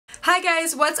Hi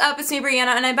guys, what's up? It's me,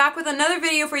 Brianna, and I'm back with another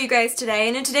video for you guys today.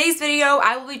 And in today's video,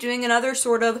 I will be doing another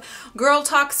sort of girl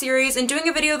talk series and doing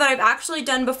a video that I've actually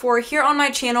done before here on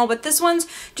my channel, but this one's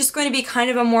just going to be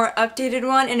kind of a more updated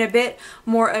one and a bit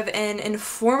more of an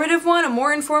informative one, a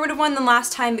more informative one than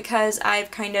last time because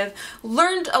I've kind of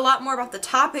learned a lot more about the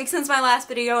topic since my last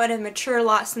video and have matured a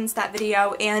lot since that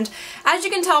video. And as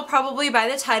you can tell probably by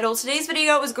the title, today's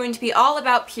video is going to be all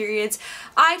about periods.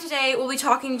 I today will be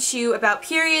talking to you about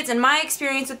periods and my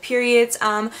experience with periods,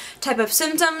 type of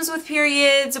symptoms with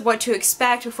periods, what to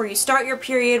expect before you start your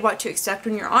period, what to expect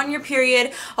when you're on your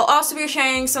period. I'll also be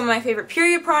sharing some of my favorite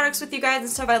period products with you guys and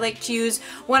stuff I like to use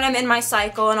when I'm in my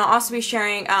cycle, and I'll also be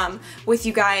sharing with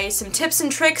you guys some tips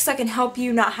and tricks that can help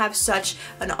you not have such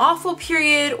an awful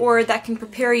period or that can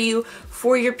prepare you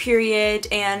for your period,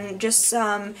 and just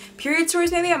some period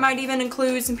stories maybe. I might even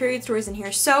include some period stories in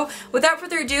here. So without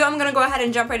further ado, I'm gonna go ahead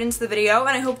and jump right into the video, and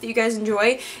I hope that you guys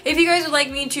enjoy. If you guys would like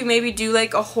me to maybe do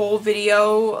like a whole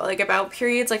video like about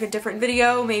periods, like a different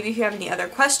video, maybe if you have any other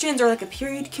questions or like a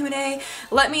period Q&A,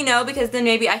 let me know, because then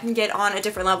maybe I can get on a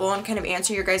different level and kind of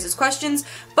answer your guys' questions.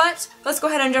 But let's go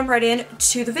ahead and jump right in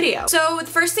to the video. So the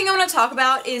first thing I want to talk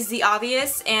about is the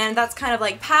obvious, and that's kind of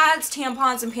like pads,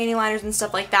 tampons, and panty liners and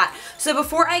stuff like that. So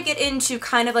before I get into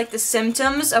kind of like the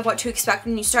symptoms of what to expect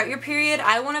when you start your period,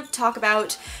 I want to talk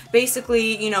about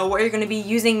basically, you know, what you're going to be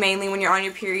using mainly when you're on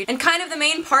your period. And kind of the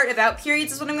main part about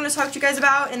periods is what I'm going to talk to you guys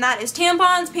about, and that is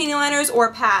tampons, panty liners,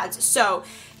 or pads. So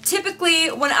typically,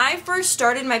 when I first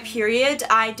started my period,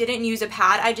 I didn't use a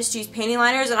pad, I just used panty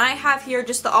liners, and I have here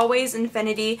just the Always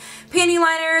Infinity panty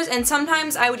liners, and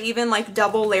sometimes I would even like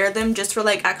double layer them just for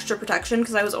like extra protection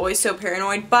because I was always so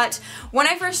paranoid. But when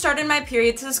I first started my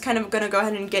period, this is kind of gonna go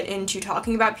ahead and get into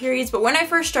talking about periods, but when I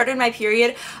first started my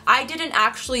period, I didn't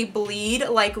actually bleed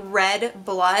like red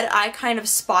blood. I kind of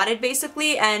spotted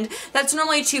basically, and that's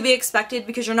normally to be expected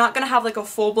because you're not gonna have like a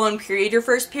full-blown period your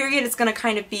first period. It's gonna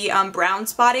kind of be brown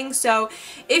spot. So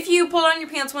if you pull on your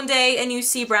pants one day and you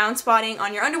see brown spotting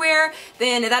on your underwear,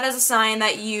 then that is a sign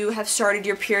that you have started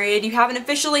your period. You haven't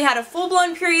officially had a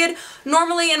full-blown period.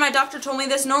 Normally, and my doctor told me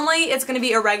this, normally it's going to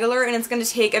be irregular and it's going to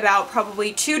take about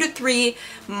probably 2 to 3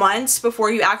 months before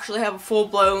you actually have a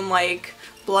full-blown like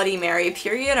Bloody Mary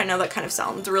period. I know that kind of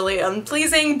sounds really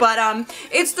unpleasing, but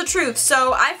it's the truth.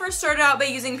 So I first started out by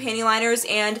using panty liners,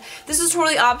 and this is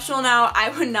totally optional now. I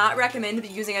would not recommend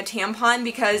using a tampon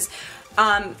because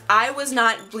I was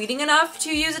not bleeding enough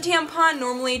to use a tampon.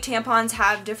 Normally tampons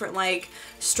have different like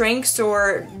strengths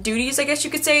or duties, I guess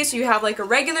you could say. So you have like a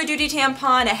regular duty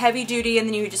tampon, a heavy duty, and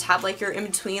then you just have like your in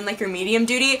between, like your medium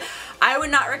duty. I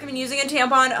would not recommend using a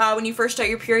tampon when you first start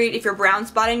your period if you're brown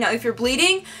spotting. Now if you're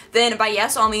bleeding, then by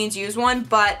yes all means use one,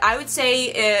 but I would say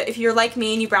if you're like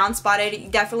me and you brown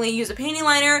spotted, definitely use a panty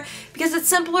liner because it's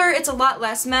simpler, it's a lot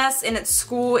less mess, and at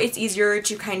school it's easier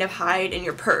to kind of hide in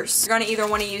your purse. You're gonna either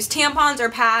want to use tampons or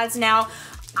pads. Now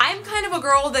I'm kind of a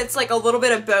girl that's like a little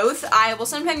bit of both. I will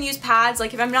sometimes use pads,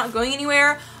 like if I'm not going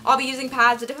anywhere, I'll be using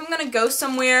pads, but if I'm gonna go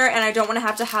somewhere and I don't want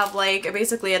to have like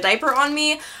basically a diaper on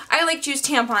me, I like to use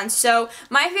tampons. So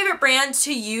my favorite brand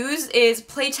to use is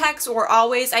Playtex or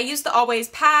Always. I use the Always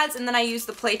pads and then I use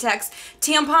the Playtex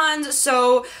tampons.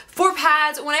 So for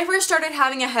pads, when I first started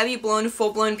having a heavy blown,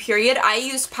 full-blown period, I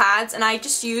used pads, and I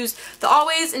just used the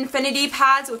Always Infinity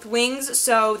pads with wings.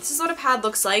 So this is what a pad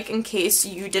looks like in case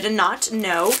you did not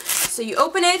know. So you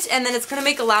open it and then it's gonna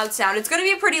make a loud sound. It's gonna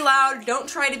be pretty loud. Don't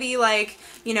try to be like,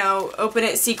 you know, open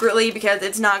it secretly because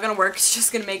it's not gonna work. It's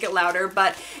just gonna make it louder.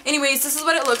 But anyways, this is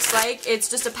what it looks like. It's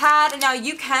just a pad, and now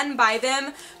you can buy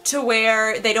them to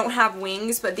where they don't have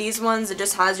wings, but these ones, it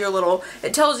just has your little,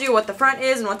 it tells you what the front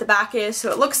is and what the back is.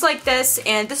 So it looks like this,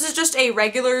 and this is just a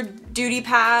regular duty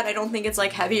pad. I don't think it's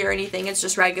like heavy or anything, it's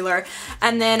just regular.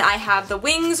 And then I have the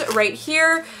wings right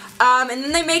here. And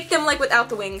then they make them like without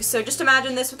the wings. So just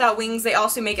imagine this without wings. They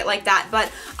also make it like that.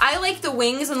 But I like the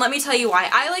wings, and let me tell you why.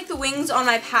 I like the wings on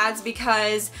my pads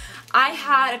because I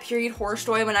had a period horror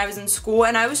story when I was in school,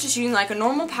 and I was just using like a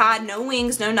normal pad, no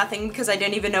wings, no nothing, because I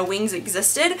didn't even know wings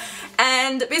existed.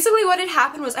 And basically what had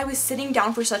happened was I was sitting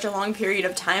down for such a long period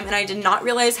of time, and I did not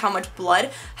realize how much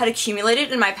blood had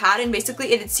accumulated in my pad, and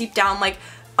basically it had seeped down like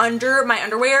under my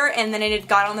underwear, and then it had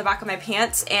got on the back of my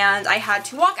pants, and I had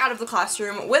to walk out of the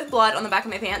classroom with blood on the back of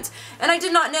my pants, and I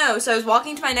did not know. So I was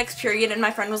walking to my next period, and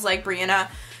my friend was like, "Brianna,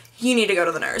 you need to go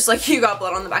to the nurse, like you got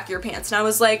blood on the back of your pants." And I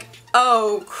was like,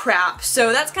 oh crap.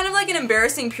 So that's kind of like an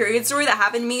embarrassing period story that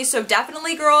happened to me. So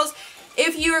definitely girls,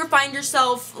 if you find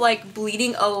yourself like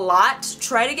bleeding a lot,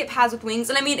 try to get pads with wings.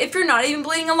 And I mean, if you're not even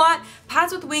bleeding a lot,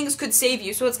 pads with wings could save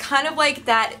you. So it's kind of like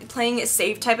that playing it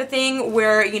safe type of thing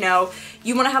where, you know,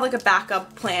 you want to have like a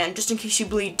backup plan just in case you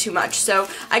bleed too much. So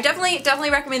I definitely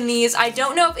recommend these. I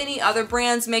don't know if any other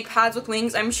brands make pads with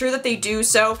wings. I'm sure that they do.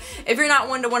 So if you're not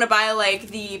one to want to buy like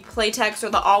the Playtex or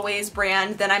the Always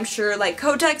brand, then I'm sure like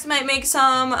Kotex might make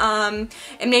some,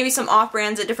 and maybe some off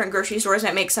brands at different grocery stores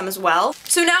might make some as well.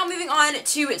 So now moving on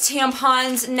to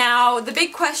tampons. Now the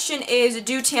big question is,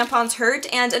 do tampons hurt?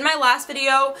 And in my last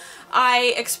video,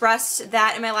 I expressed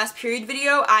that, in my last period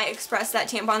video, I expressed that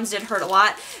tampons did hurt a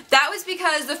lot. That was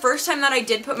because the first time that I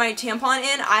did put my tampon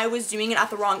in, I was doing it at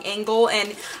the wrong angle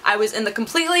and I was in the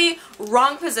completely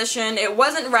wrong position. It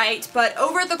wasn't right, but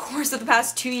over the course of the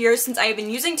past 2 years since I've been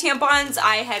using tampons,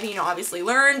 I have, you know, obviously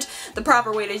learned the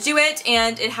proper way to do it,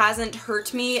 and it hasn't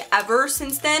hurt me ever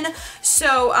since then.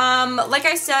 So, like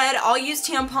I said, I'll use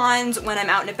tampons when I'm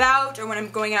out and about or when I'm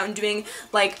going out and doing,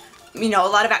 like, you know,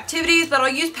 a lot of activities, but I'll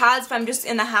use pads if I'm just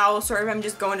in the house or if I'm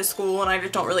just going to school and I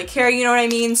just don't really care, you know what I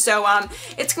mean? So,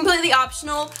 it's completely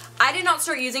optional. I did not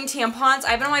start using tampons.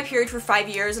 I've been on my period for 5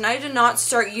 years, and I did not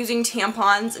start using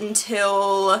tampons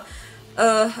until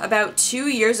about 2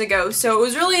 years ago. So it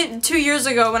was really 2 years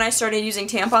ago when I started using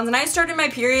tampons, and I started my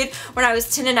period when I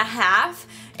was 10 and a half.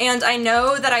 And I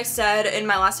know that I said in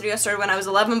my last video I started when I was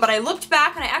 11, but I looked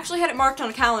back and I actually had it marked on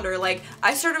a calendar. Like,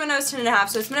 I started when I was 10 and a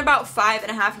half, so it's been about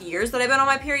 5.5 years that I've been on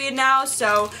my period now.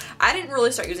 So I didn't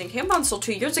really start using tampons till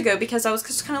 2 years ago because I was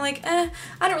just kind of like,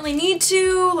 I don't really need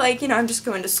to. Like, you know, I'm just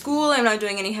going to school. I'm not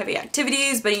doing any heavy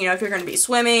activities. But, you know, if you're going to be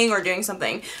swimming or doing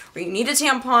something where you need a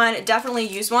tampon, definitely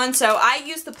use one. So I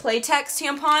use the Playtex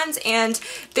tampons, and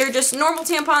they're just normal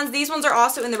tampons. These ones are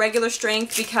also in the regular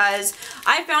strength because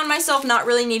I found myself not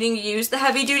really needing to use the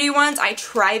heavy duty ones. I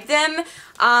tried them.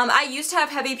 I used to have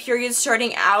heavy periods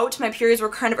starting out. My periods were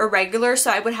kind of irregular,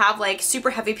 so I would have like super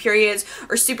heavy periods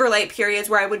or super light periods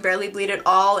where I would barely bleed at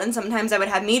all, and sometimes I would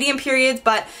have medium periods,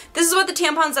 but this is what the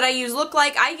tampons that I use look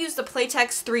like. I use the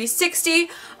Playtex 360,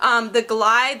 the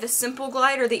Glide, the Simple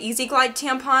Glide, or the Easy Glide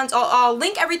tampons. I'll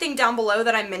link everything down below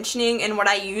that I'm mentioning and what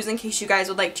I use in case you guys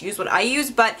would like to use what I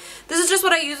use, but this is just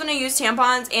what I use when I use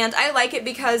tampons, and I like it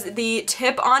because the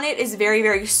tip on it is very,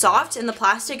 very soft, and the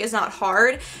plastic is not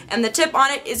hard, and the tip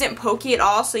on it isn't pokey at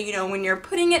all, so you know when you're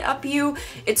putting it up you,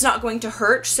 it's not going to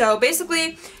hurt. So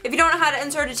basically, if you don't know how to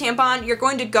insert a tampon, you're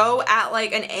going to go at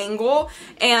like an angle,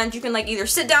 and you can like either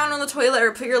sit down on the toilet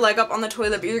or put your leg up on the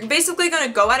toilet, but you're basically going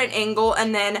to go at an angle,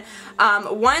 and then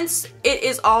once it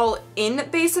is all in,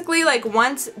 basically, like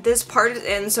once this part is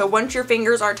in, so once your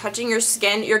fingers are touching your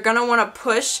skin, you're going to want to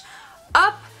push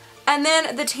up, and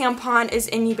then the tampon is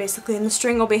in you basically, and the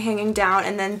string will be hanging down,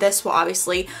 and then this will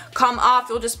obviously come off.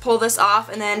 You'll just pull this off,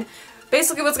 and then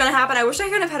basically what's going to happen, I wish I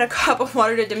kind of had a cup of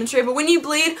water to demonstrate, but when you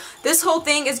bleed, this whole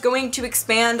thing is going to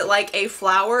expand like a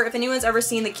flower. If anyone's ever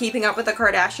seen the Keeping Up with the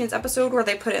Kardashians episode where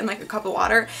they put it in like a cup of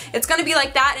water, it's going to be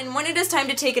like that, and when it is time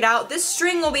to take it out, this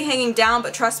string will be hanging down,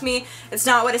 but trust me, it's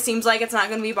not what it seems like. It's not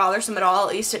going to be bothersome at all,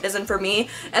 at least it isn't for me.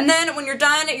 And then when you're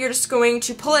done, you're just going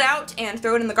to pull it out and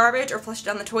throw it in the garbage or flush it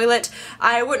down the toilet.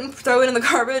 I wouldn't throw it in the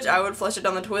garbage, I would flush it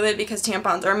down the toilet because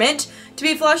tampons are meant to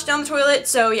be flushed down the toilet.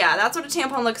 So yeah, that's what a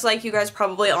tampon looks like. You guys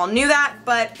probably all knew that,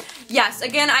 but yes,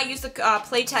 again, I use the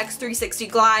Playtex 360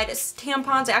 Glide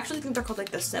tampons. I actually think they're called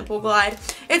like the Simple Glide.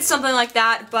 It's something like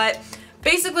that, but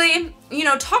basically, you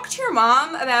know, talk to your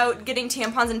mom about getting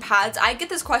tampons and pads. I get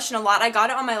this question a lot. I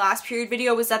got it on my last period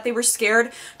video, was that they were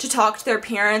scared to talk to their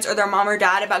parents or their mom or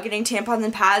dad about getting tampons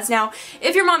and pads. Now,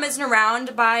 if your mom isn't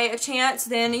around by a chance,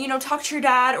 then, you know, talk to your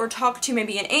dad or talk to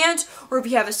maybe an aunt, or if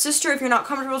you have a sister, if you're not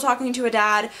comfortable talking to a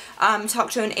dad,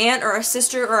 talk to an aunt or a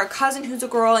sister or a cousin who's a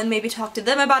girl and maybe talk to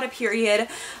them about a period.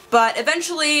 But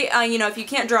eventually, you know, if you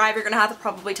can't drive, you're going to have to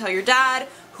probably tell your dad,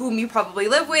 whom you probably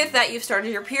live with, that you've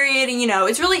started your period. And you know,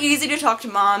 it's really easy to talk to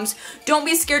moms. Don't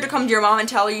be scared to come to your mom and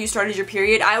tell her you started your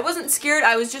period. I wasn't scared,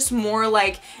 I was just more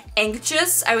like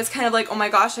anxious. I was kind of like, oh my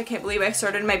gosh, I can't believe I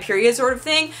started my period sort of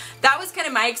thing. That was kind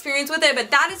of my experience with it,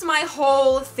 but that is my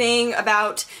whole thing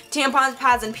about tampons,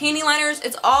 pads, and panty liners.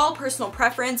 It's all personal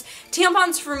preference.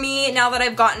 Tampons for me, now that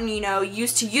I've gotten, you know,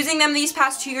 used to using them these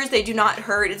past 2 years, they do not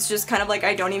hurt. It's just kind of like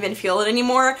I don't even feel it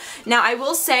anymore. Now, I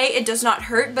will say it does not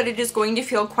hurt, but it is going to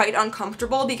feel quite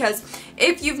uncomfortable because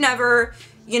if you've never,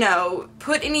 you know,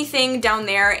 put anything down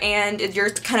there and you're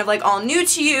kind of like all new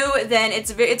to you, then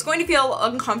it's going to feel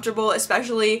uncomfortable,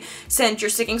 especially since you're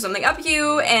sticking something up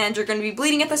you and you're going to be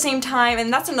bleeding at the same time.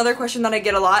 And that's another question that I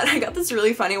get a lot. I got this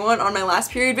really funny one on my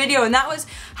last period video, and that was,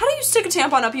 how do you stick a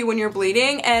tampon up you when you're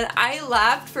bleeding? And I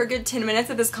laughed for a good 10 minutes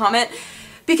at this comment,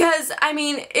 Because, I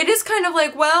mean, it is kind of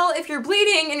like, well, if you're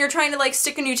bleeding and you're trying to like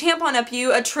stick a new tampon up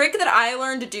you, a trick that I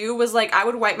learned to do was like, I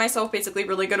would wipe myself basically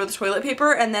really good with toilet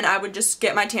paper, and then I would just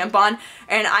get my tampon,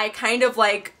 and I kind of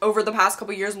like, over the past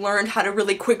couple years, learned how to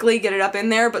really quickly get it up in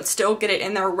there, but still get it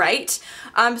in there right.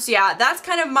 So yeah, that's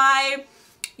kind of my,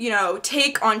 you know,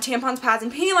 take on tampons, pads,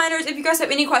 and panty liners. If you guys have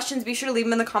any questions, be sure to leave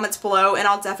them in the comments below, and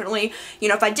I'll definitely, you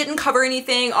know, if I didn't cover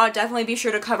anything, I'll definitely be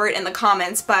sure to cover it in the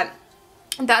comments. But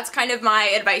that's kind of my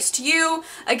advice to you.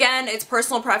 Again, it's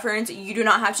personal preference. You do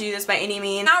not have to do this by any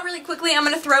means. Now, really quickly, I'm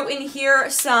going to throw in here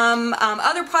some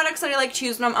other products that I like to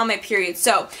use when I'm on my period.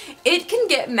 So, it can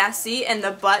get messy in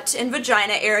the butt and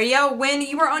vagina area when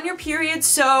you are on your period.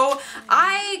 So,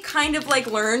 I kind of like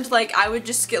learned, like, I would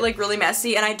just get like really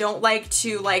messy, and I don't like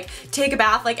to like take a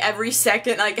bath like every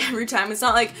second, like every time. It's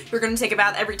not like you're going to take a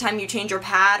bath every time you change your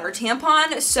pad or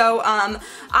tampon. So,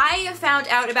 I found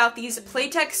out about these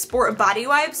Playtex Sport Body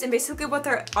Wipes, and basically what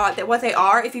they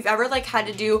are, if you've ever like had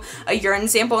to do a urine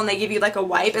sample and they give you like a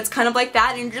wipe, it's kind of like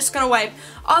that, and you're just gonna wipe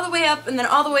all the way up and then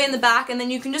all the way in the back, and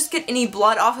then you can just get any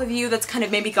blood off of you that's kind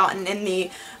of maybe gotten in the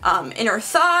inner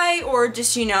thigh or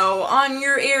just, you know, on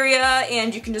your area,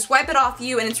 and you can just wipe it off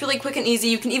you, and it's really quick and easy.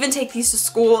 You can even take these to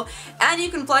school, and you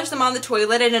can flush them on the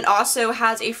toilet, and it also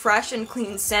has a fresh and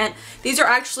clean scent. These are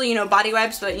actually, you know, body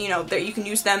wipes, but you know, you can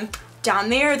use them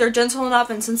down there. They're gentle enough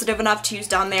and sensitive enough to use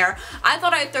down there. I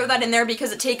thought I'd throw that in there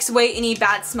because it takes away any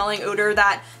bad smelling odor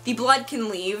that the blood can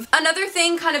leave. Another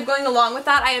thing kind of going along with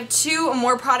that, I have two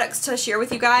more products to share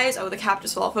with you guys. Oh, the cap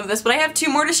just fell off of this, but I have two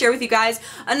more to share with you guys.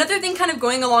 Another thing kind of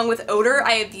going along with odor,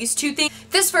 I have these two things.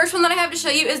 This first one that I have to show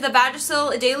you is the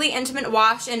Vagisil Daily Intimate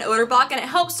Wash and Odor Block, and it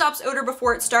helps stops odor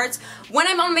before it starts. When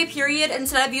I'm on my period,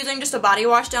 instead of using just a body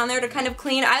wash down there to kind of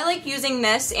clean, I like using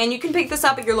this, and you can pick this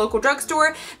up at your local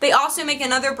drugstore. They also make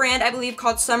another brand, I believe,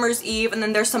 called Summer's Eve, and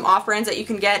then there's some off brands that you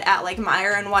can get at like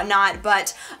Meijer and whatnot,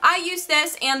 but I use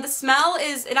this, and the smell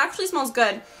is, it actually smells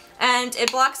good. And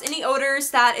it blocks any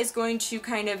odors that is going to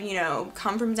kind of, you know,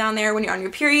 come from down there when you're on your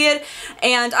period.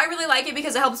 And I really like it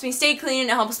because it helps me stay clean,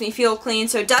 it helps me feel clean.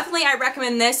 So definitely I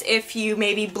recommend this if you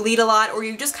maybe bleed a lot or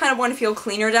you just kind of want to feel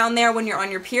cleaner down there when you're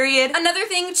on your period. Another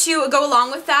thing to go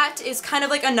along with that is kind of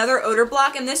like another odor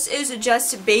block, and this is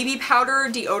just baby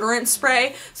powder deodorant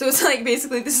spray. So it's like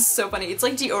basically, this is so funny, it's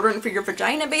like deodorant for your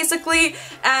vagina basically.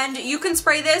 And you can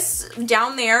spray this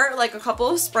down there, like a couple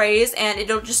of sprays, and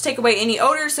it'll just take away any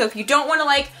odor. So if you don't want to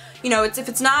like, you know, if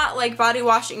it's not like body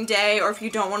washing day, or if you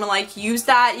don't want to like use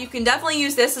that, you can definitely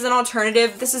use this as an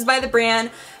alternative. This is by the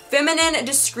brand Feminine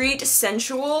Discreet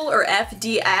Sensual, or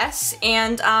FDS,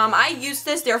 and I used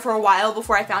this there for a while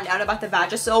before I found out about the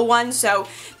Vagisil one, so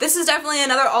this is definitely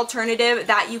another alternative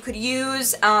that you could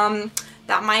use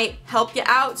that might help you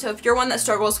out. So if you're one that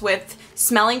struggles with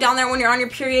smelling down there when you're on your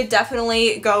period,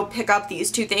 definitely go pick up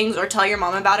these two things, or tell your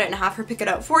mom about it and have her pick it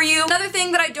up for you. Another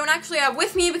thing that I don't actually have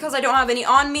with me because I don't have any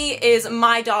on me is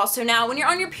my doll. So now when you're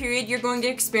on your period, you're going to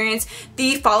experience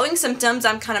the following symptoms.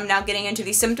 I'm kind of now getting into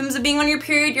the symptoms of being on your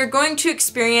period. You're going to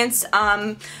experience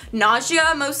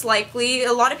nausea, most likely.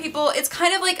 A lot of people, it's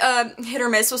kind of like a hit or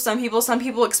miss with some people. Some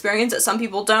people experience it, some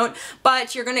people don't,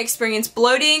 but you're going to experience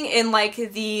bloating in like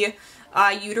the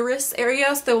uterus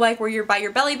area, so like where you're by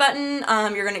your belly button.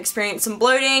 You're going to experience some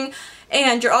bloating,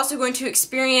 and you're also going to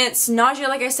experience nausea.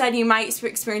 Like I said, you might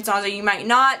experience nausea, you might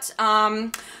not.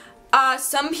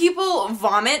 Some people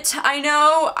vomit. I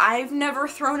know I've never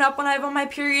thrown up when I'm on my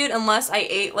period unless I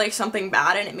ate like something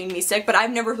bad and it made me sick, but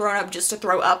I've never thrown up just to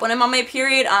throw up when I'm on my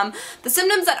period. The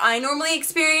symptoms that I normally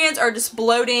experience are just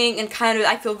bloating and kind of,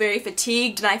 I feel very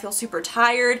fatigued and I feel super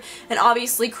tired, and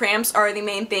obviously cramps are the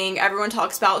main thing everyone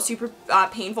talks about, super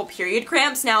painful period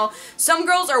cramps. Now, some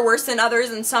girls are worse than others,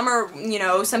 and some are, you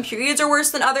know, some periods are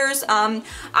worse than others.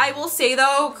 I will say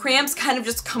though, cramps kind of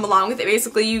just come along with it.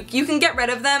 Basically, you can get rid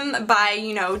of them by,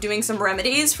 you know, doing some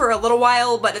remedies for a little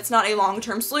while, but it's not a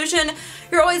long-term solution.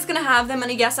 You're always gonna have them,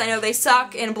 and yes, I know they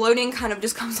suck, and bloating kind of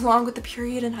just comes along with the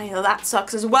period, and I know that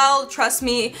sucks as well. Trust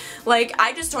me, like,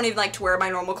 I just don't even like to wear my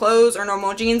normal clothes or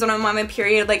normal jeans when I'm on my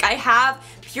period. Like, I have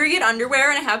period underwear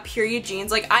and I have period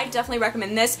jeans. Like, I definitely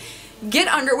recommend this. Get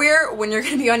underwear when you're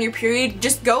gonna be on your period.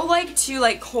 Just go like to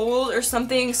like Kohl's or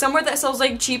something, somewhere that sells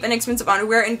like cheap and expensive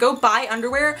underwear, and go buy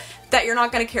underwear that you're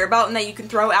not gonna care about and that you can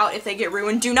throw out if they get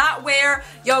ruined. Do not wear,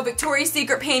 yo, Victoria's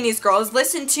Secret panties, girls.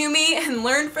 Listen to me and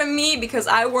learn from me, because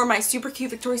I wore my super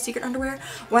cute Victoria's Secret underwear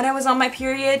when I was on my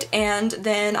period, and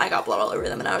then I got blood all over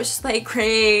them, and I was just like,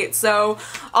 great. So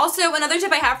also another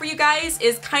tip I have for you guys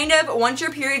is kind of, once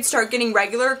your periods start getting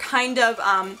regular, kind of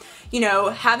you know,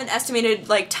 have an estimated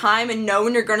like time and know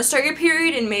when you're gonna start your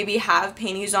period, and maybe have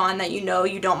panties on that you know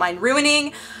you don't mind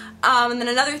ruining. And then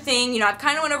another thing, you know, I've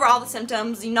kind of went over all the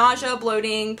symptoms, the nausea,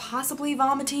 bloating, possibly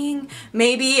vomiting,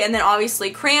 maybe, and then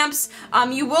obviously cramps.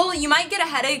 You might get a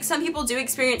headache. Some people do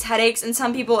experience headaches, and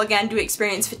some people, again, do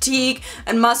experience fatigue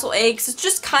and muscle aches. It's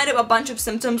just kind of a bunch of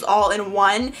symptoms all in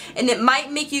one, and it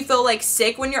might make you feel like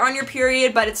sick when you're on your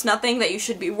period, but it's nothing that you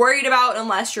should be worried about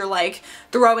unless you're like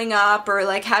throwing up or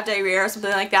like have diarrhea or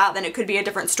something like that. Then it could be a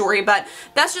different story, but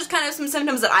that's just kind of some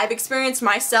symptoms that I've experienced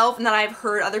myself and that I've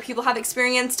heard other people have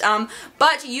experienced.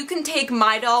 But you can take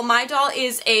Midol. Midol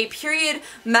is a period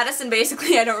medicine,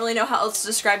 basically. I don't really know how else to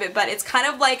describe it, but it's kind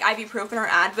of like ibuprofen or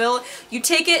Advil. You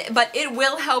take it, but it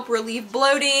will help relieve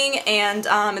bloating, and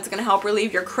it's going to help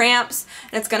relieve your cramps,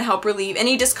 and it's going to help relieve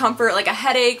any discomfort like a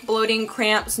headache, bloating,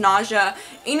 cramps, nausea,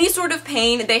 any sort of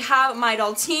pain. They have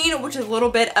Midol Teen, which is a little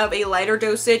bit of a lighter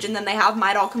dosage, and then they have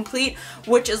Midol Complete,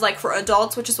 which is like for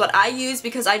adults, which is what I use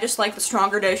because I just like the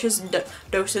stronger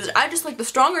dosage. I just like the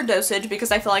stronger dosage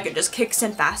because I feel like it just kicks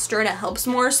in faster and it helps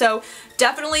more. So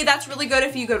definitely that's really good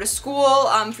if you go to school,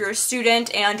 if you're a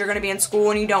student and you're going to be in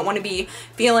school and you don't want to be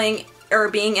feeling or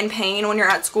being in pain when you're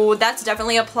at school. That's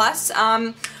definitely a plus.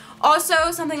 Also,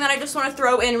 something that I just want to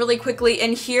throw in really quickly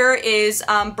in here is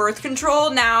birth control.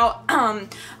 Now,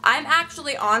 I'm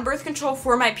actually on birth control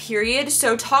for my period,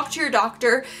 so talk to your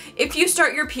doctor. If you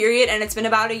start your period and it's been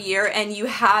about a year and you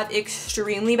have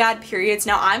extremely bad periods,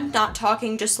 now I'm not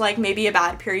talking just like maybe a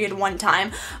bad period one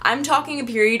time. I'm talking a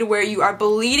period where you are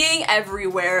bleeding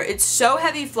everywhere. It's so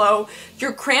heavy flow.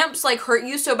 Your cramps like hurt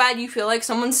you so bad you feel like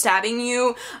someone's stabbing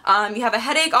you. You have a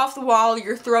headache off the wall.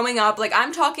 You're throwing up. Like,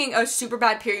 I'm talking a super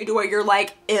bad period where you're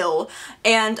like ill.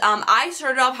 And I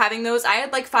started off having those. I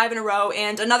had like 5 in a row.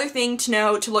 And another thing to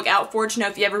know, to look out for, to know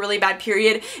if you have a really bad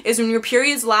period, is when your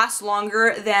periods last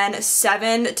longer than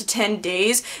 7 to 10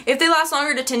 days. If they last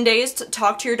longer to 10 days,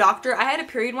 talk to your doctor. I had a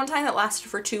period one time that lasted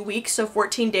for 2 weeks, so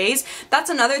 14 days. That's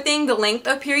another thing. The length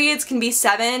of periods can be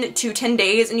 7 to 10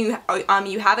 days, and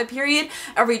you have a period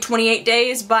every 28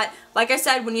 days, but like I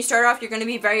said, when you start off, you're going to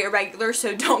be very irregular,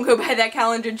 so don't go by that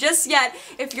calendar just yet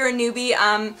if you're a newbie.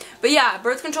 But yeah,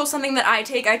 birth control is something that I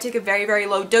take. I take a very, very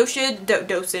low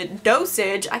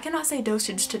dosage. I cannot say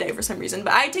dosage today for some reason,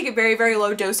 but I take a very, very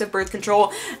low dose of birth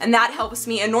control, and that helps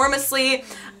me enormously.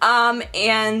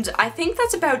 And I think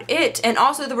that's about it. And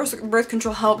also the birth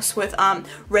control helps with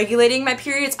regulating my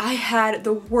periods. I had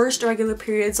the worst irregular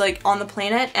periods like on the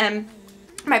planet, and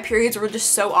my periods were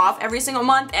just so off every single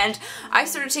month, and I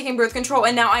started taking birth control,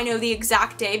 and now I know the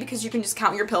exact day because you can just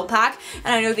count your pill pack,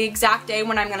 and I know the exact day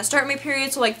when I'm going to start my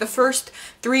period. So like the first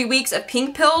 3 weeks of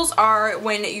pink pills are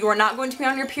when you're not going to be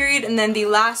on your period, and then the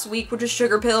last week, which is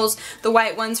sugar pills, the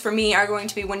white ones for me, are going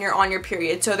to be when you're on your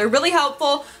period. So they're really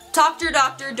helpful. Talk to your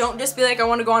doctor. Don't just be like, I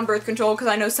want to go on birth control, because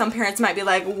I know some parents might be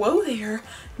like, whoa there,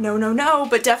 no, no, no,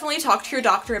 but definitely talk to your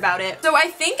doctor about it. So I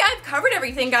think I've covered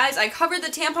everything, guys. I covered the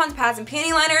tampons, pads, and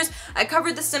panty liners. I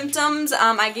covered the symptoms.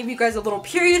 I gave you guys a little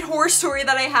period horror story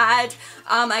that I had.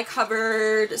 I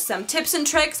covered some tips and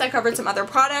tricks. I covered some other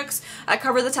products. I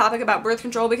covered the topic about birth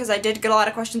control because I did get a lot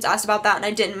of questions asked about that, and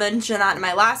I didn't mention that in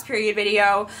my last period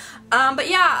video. But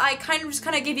yeah, I just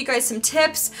kind of gave you guys some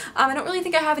tips. I don't really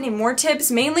think I have any more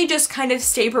tips. Mainly just kind of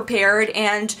stay prepared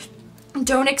and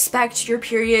don't expect your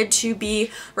period to be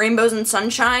rainbows and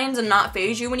sunshines and not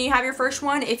phase you when you have your first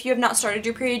one. If you have not started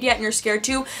your period yet and you're scared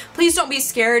to, please don't be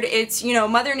scared. It's, you know,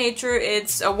 Mother Nature.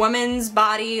 It's a woman's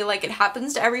body. Like, it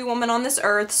happens to every woman on this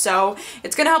earth. So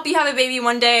it's going to help you have a baby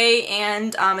one day,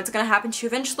 and it's going to happen to you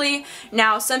eventually.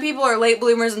 Now, some people are late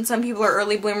bloomers and some people are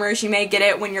early bloomers. You may get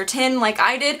it when you're 10 like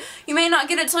I did. You may not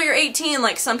get it till you're 18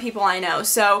 like some people I know.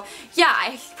 So yeah,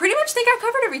 I pretty much think I've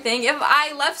covered everything. If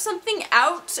I left something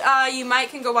out, you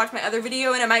can go watch my other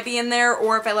video and it might be in there,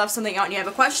 or if I left something out and you have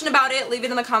a question about it, leave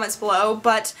it in the comments below.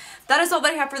 But that is all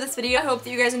that I have for this video. I hope that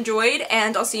you guys enjoyed,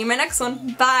 and I'll see you in my next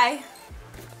one. Bye!